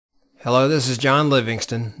Hello, this is John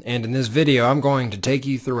Livingston, and in this video I'm going to take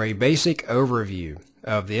you through a basic overview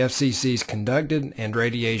of the FCC's conducted and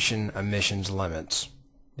radiation emissions limits.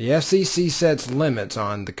 The FCC sets limits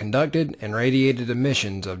on the conducted and radiated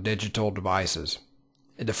emissions of digital devices.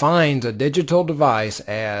 It defines a digital device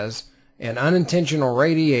as an unintentional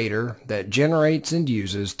radiator that generates and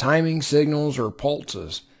uses timing signals or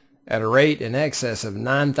pulses at a rate in excess of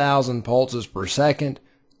 9,000 pulses per second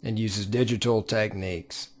and uses digital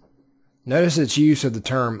techniques. Notice its use of the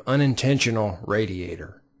term unintentional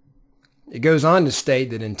radiator. It goes on to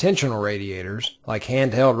state that intentional radiators, like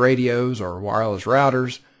handheld radios or wireless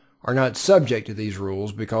routers, are not subject to these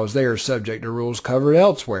rules because they are subject to rules covered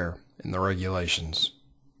elsewhere in the regulations.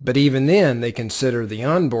 But even then, they consider the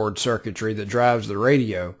onboard circuitry that drives the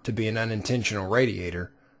radio to be an unintentional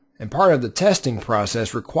radiator, and part of the testing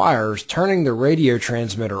process requires turning the radio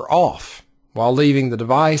transmitter off while leaving the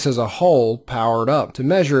device as a whole powered up to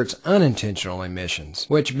measure its unintentional emissions,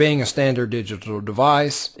 which, being a standard digital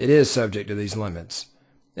device, it is subject to these limits.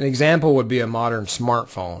 An example would be a modern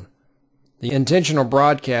smartphone. The intentional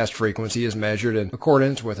broadcast frequency is measured in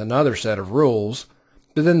accordance with another set of rules,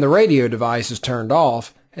 but then the radio device is turned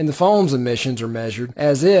off and the phone's emissions are measured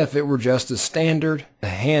as if it were just a standard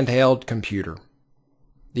handheld computer.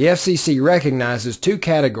 The FCC recognizes two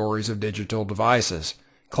categories of digital devices,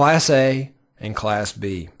 Class A and Class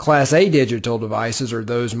B. Class A digital devices are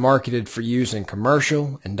those marketed for use in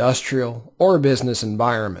commercial, industrial, or business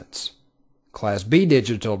environments. Class B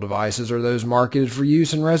digital devices are those marketed for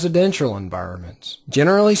use in residential environments.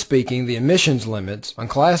 Generally speaking, the emissions limits on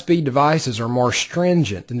Class B devices are more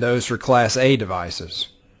stringent than those for Class A devices.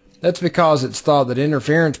 That's because it's thought that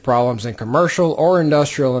interference problems in commercial or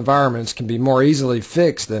industrial environments can be more easily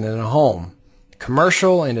fixed than in a home.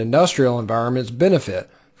 Commercial and industrial environments benefit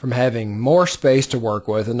from having more space to work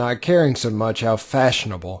with and not caring so much how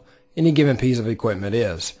fashionable any given piece of equipment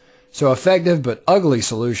is. So effective but ugly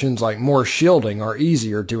solutions like more shielding are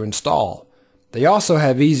easier to install. They also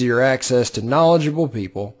have easier access to knowledgeable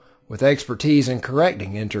people with expertise in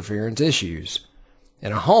correcting interference issues.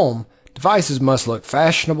 In a home, devices must look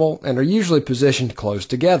fashionable and are usually positioned close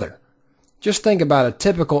together. Just think about a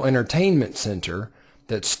typical entertainment center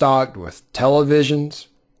that's stocked with televisions,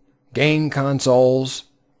 game consoles,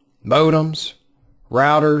 modems,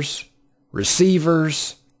 routers,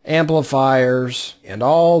 receivers, amplifiers, and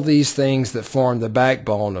all these things that form the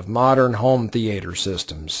backbone of modern home theater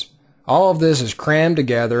systems. All of this is crammed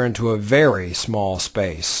together into a very small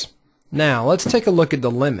space. Now, let's take a look at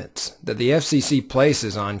the limits that the FCC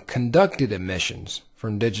places on conducted emissions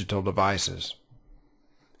from digital devices.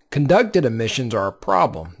 Conducted emissions are a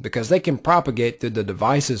problem because they can propagate through the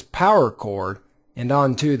device's power cord and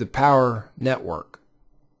onto the power network.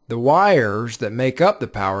 The wires that make up the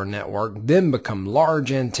power network then become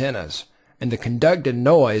large antennas, and the conducted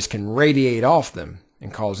noise can radiate off them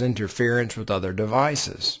and cause interference with other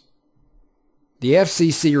devices. The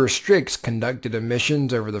FCC restricts conducted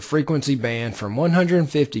emissions over the frequency band from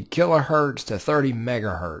 150 kHz to 30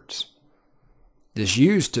 MHz. This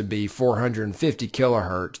used to be 450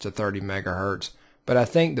 kHz to 30 MHz, but I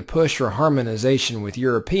think the push for harmonization with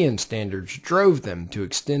European standards drove them to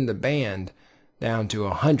extend the band down to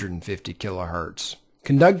 150 kHz.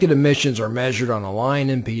 Conducted emissions are measured on a line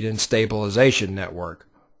impedance stabilization network,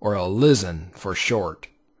 or a LISN for short.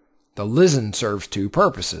 The LISN serves two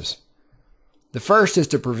purposes. The first is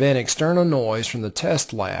to prevent external noise from the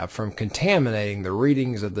test lab from contaminating the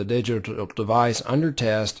readings of the digital device under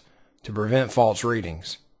test to prevent false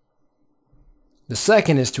readings. The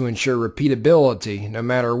second is to ensure repeatability no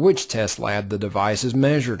matter which test lab the device is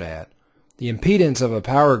measured at. The impedance of a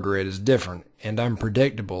power grid is different and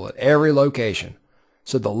unpredictable at every location,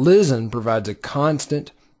 so the LISN provides a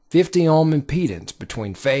constant 50 ohm impedance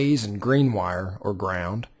between phase and green wire or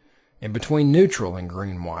ground, and between neutral and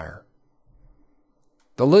green wire.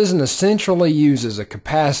 The LISN essentially uses a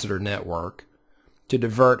capacitor network to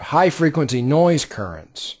divert high-frequency noise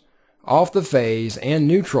currents off the phase and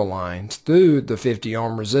neutral lines through the 50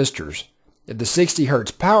 ohm resistors. At the 60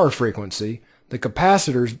 Hz power frequency, the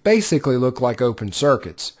capacitors basically look like open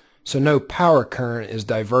circuits, so no power current is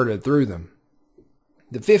diverted through them.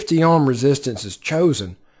 The 50 ohm resistance is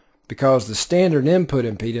chosen because the standard input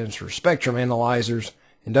impedance for spectrum analyzers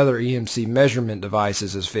and other EMC measurement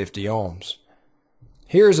devices is 50 ohms.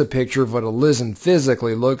 Here's a picture of what a LISN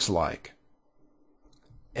physically looks like.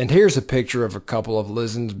 And here's a picture of a couple of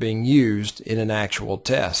LISNs being used in an actual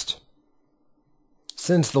test.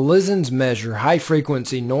 Since the LISNs measure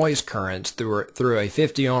high-frequency noise currents through a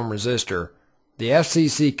 50 ohm resistor, the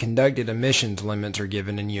FCC conducted emissions limits are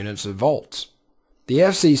given in units of volts. The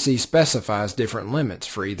FCC specifies different limits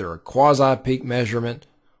for either a quasi-peak measurement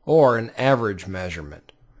or an average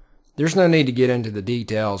measurement. There's no need to get into the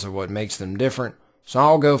details of what makes them different, so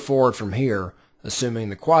I'll go forward from here, assuming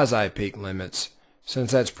the quasi-peak limits,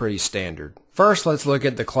 since that's pretty standard. First, let's look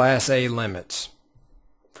at the Class A limits.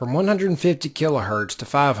 From 150 kHz to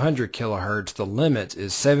 500 kHz, the limit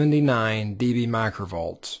is 79 dB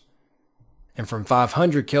microvolts. And from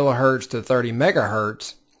 500 kHz to 30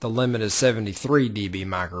 MHz, the limit is 73 dB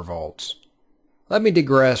microvolts. Let me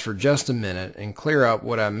digress for just a minute and clear up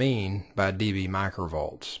what I mean by dB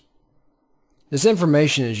microvolts. This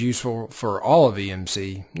information is useful for all of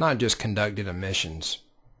EMC, not just conducted emissions.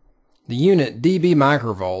 The unit dB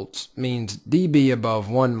microvolts means dB above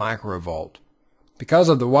 1 microvolt. Because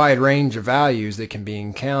of the wide range of values that can be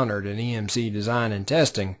encountered in EMC design and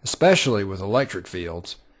testing, especially with electric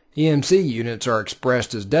fields, EMC units are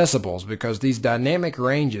expressed as decibels because these dynamic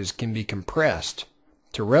ranges can be compressed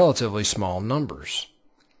to relatively small numbers.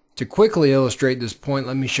 To quickly illustrate this point,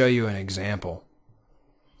 let me show you an example.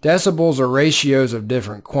 Decibels are ratios of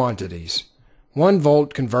different quantities. 1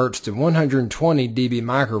 volt converts to 120 dB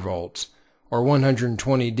microvolts, or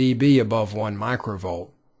 120 dB above 1 microvolt.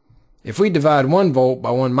 If we divide 1 volt by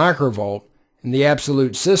 1 microvolt, in the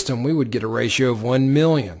absolute system we would get a ratio of 1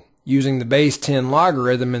 million. Using the base 10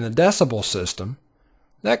 logarithm in the decibel system,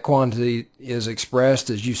 that quantity is expressed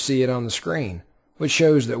as you see it on the screen, which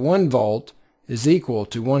shows that 1 volt is equal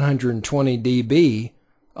to 120 dB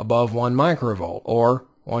above 1 microvolt, or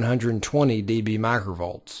 120 dB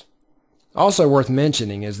microvolts. Also worth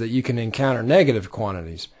mentioning is that you can encounter negative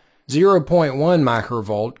quantities. 0.1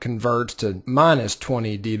 microvolt converts to minus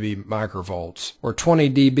 20 dB microvolts, or 20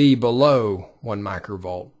 dB below 1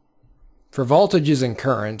 microvolt. For voltages and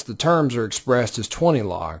currents, the terms are expressed as 20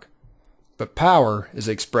 log, but power is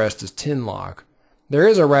expressed as 10 log. There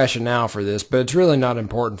is a rationale for this, but it's really not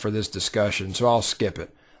important for this discussion, so I'll skip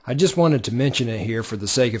it. I just wanted to mention it here for the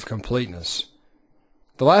sake of completeness.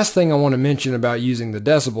 The last thing I want to mention about using the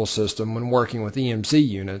decibel system when working with EMC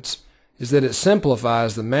units is that it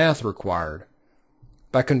simplifies the math required.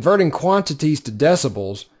 By converting quantities to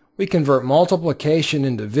decibels, we convert multiplication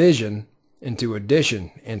and division into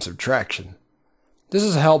addition and subtraction. This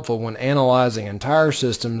is helpful when analyzing entire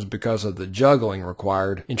systems because of the juggling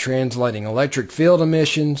required in translating electric field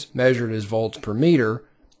emissions, measured as volts per meter,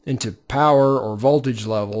 into power or voltage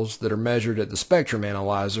levels that are measured at the spectrum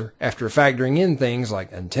analyzer after factoring in things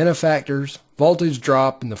like antenna factors, voltage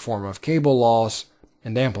drop in the form of cable loss,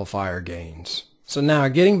 and amplifier gains. So now,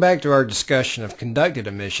 getting back to our discussion of conducted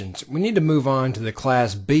emissions, we need to move on to the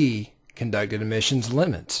Class B conducted emissions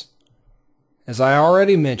limits. As I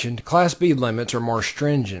already mentioned, Class B limits are more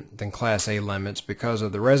stringent than Class A limits because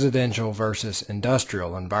of the residential versus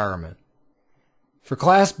industrial environment. For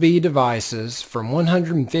Class B devices from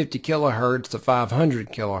 150 kHz to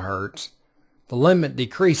 500 kHz, the limit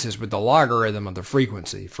decreases with the logarithm of the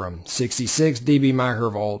frequency from 66 dB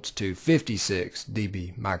microvolts to 56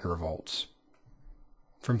 dB microvolts.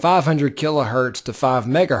 From 500 kHz to 5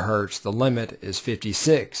 MHz, the limit is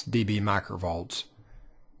 56 dB microvolts.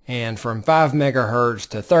 And from 5 MHz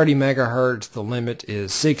to 30 MHz, the limit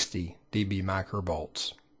is 60 dB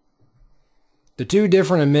microvolts. The two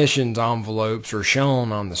different emissions envelopes are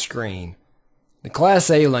shown on the screen. The Class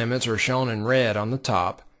A limits are shown in red on the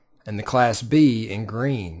top, and the Class B in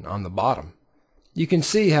green on the bottom. You can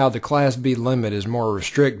see how the Class B limit is more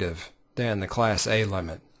restrictive than the Class A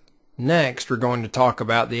limit. Next, we're going to talk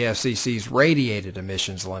about the FCC's radiated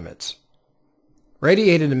emissions limits.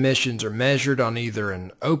 Radiated emissions are measured on either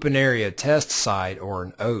an open area test site, or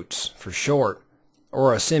an OATS for short,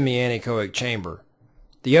 or a semi-anechoic chamber.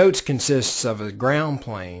 The OATS consists of a ground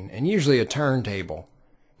plane and usually a turntable.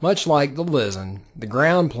 Much like the LISN, the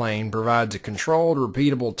ground plane provides a controlled,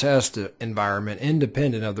 repeatable test environment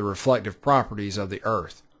independent of the reflective properties of the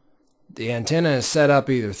Earth. The antenna is set up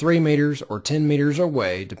either 3 meters or 10 meters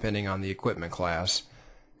away, depending on the equipment class,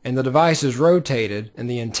 and the device is rotated and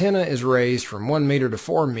the antenna is raised from 1 meter to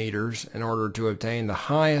 4 meters in order to obtain the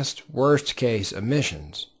highest, worst-case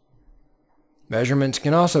emissions. Measurements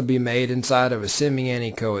can also be made inside of a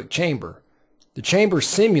semi-anechoic chamber. The chamber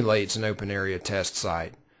simulates an open-area test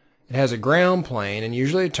site. It has a ground plane and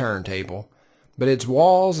usually a turntable, but its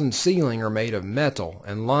walls and ceiling are made of metal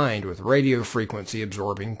and lined with radio frequency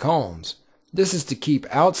absorbing cones. This is to keep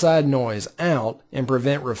outside noise out and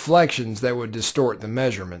prevent reflections that would distort the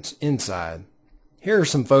measurements inside. Here are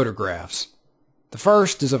some photographs. The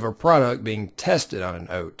first is of a product being tested on an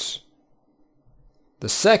OATS. The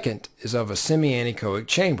second is of a semi-anechoic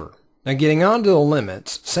chamber. Now getting on to the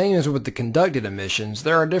limits, same as with the conducted emissions,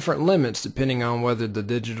 there are different limits depending on whether the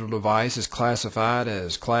digital device is classified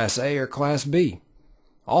as Class A or Class B.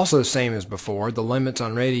 Also same as before, the limits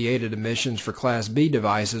on radiated emissions for Class B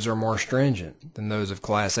devices are more stringent than those of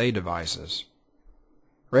Class A devices.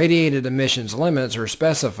 Radiated emissions limits are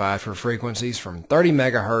specified for frequencies from 30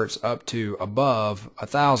 MHz up to above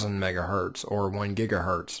 1,000 MHz or 1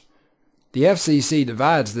 GHz. The FCC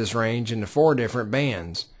divides this range into 4 different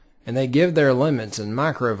bands, and they give their limits in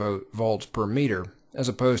microvolts per meter as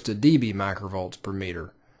opposed to dB microvolts per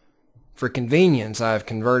meter. For convenience, I have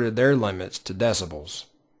converted their limits to decibels.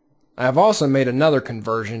 I have also made another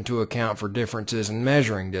conversion to account for differences in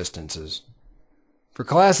measuring distances. For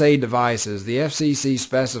Class A devices, the FCC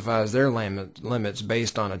specifies their limits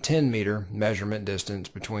based on a 10-meter measurement distance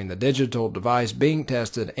between the digital device being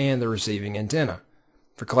tested and the receiving antenna.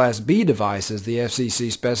 For Class B devices, the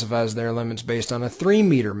FCC specifies their limits based on a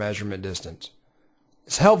 3-meter measurement distance.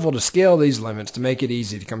 It's helpful to scale these limits to make it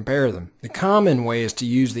easy to compare them. The common way is to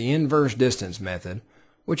use the inverse distance method,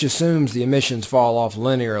 which assumes the emissions fall off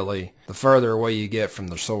linearly the further away you get from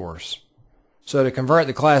the source. So to convert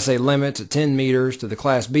the Class A limits at 10 meters to the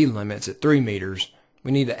Class B limits at 3 meters,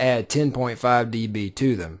 we need to add 10.5 dB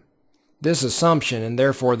to them. This assumption, and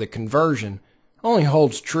therefore the conversion, only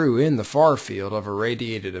holds true in the far field of a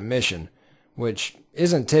radiated emission, which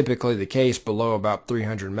isn't typically the case below about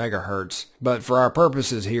 300 MHz, but for our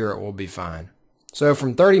purposes here it will be fine. So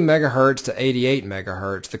from 30 MHz to 88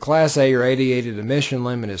 MHz, the Class A radiated emission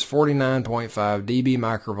limit is 49.5 dB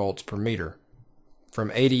microvolts per meter.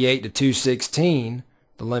 From 88 to 216,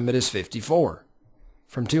 the limit is 54.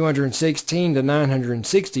 From 216 to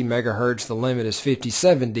 960 MHz, the limit is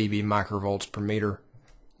 57 dB microvolts per meter.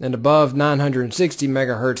 And above 960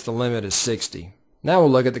 MHz, the limit is 60. Now we'll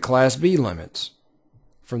look at the Class B limits.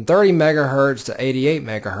 From 30 MHz to 88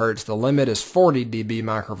 MHz, the limit is 40 dB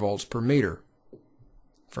microvolts per meter.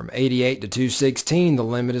 From 88 to 216, the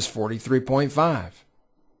limit is 43.5.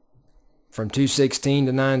 From 216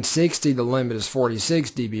 to 960, the limit is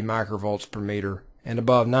 46 dB microvolts per meter, and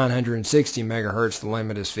above 960 MHz, the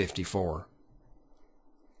limit is 54.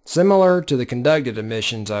 Similar to the conducted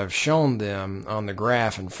emissions, I've shown them on the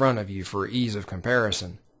graph in front of you for ease of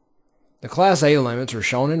comparison. The Class A limits are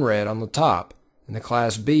shown in red on the top, and the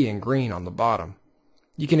Class B in green on the bottom.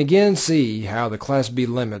 You can again see how the Class B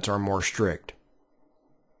limits are more strict.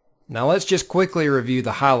 Now let's just quickly review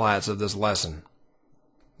the highlights of this lesson.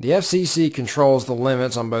 The FCC controls the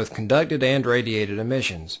limits on both conducted and radiated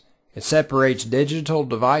emissions. It separates digital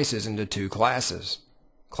devices into 2 classes.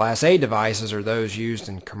 Class A devices are those used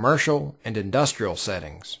in commercial and industrial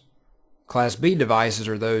settings. Class B devices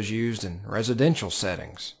are those used in residential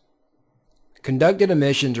settings. Conducted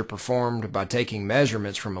emissions are performed by taking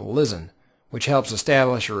measurements from a LISN, which helps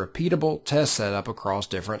establish a repeatable test setup across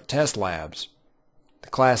different test labs. The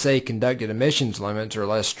Class A conducted emissions limits are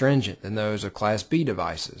less stringent than those of Class B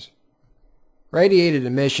devices. Radiated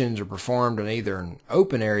emissions are performed in either an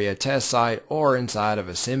open area test site or inside of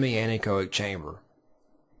a semi-anechoic chamber.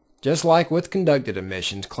 Just like with conducted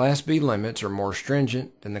emissions, Class B limits are more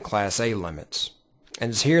stringent than the Class A limits.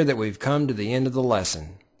 And it's here that we've come to the end of the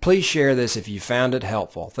lesson. Please share this if you found it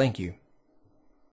helpful. Thank you.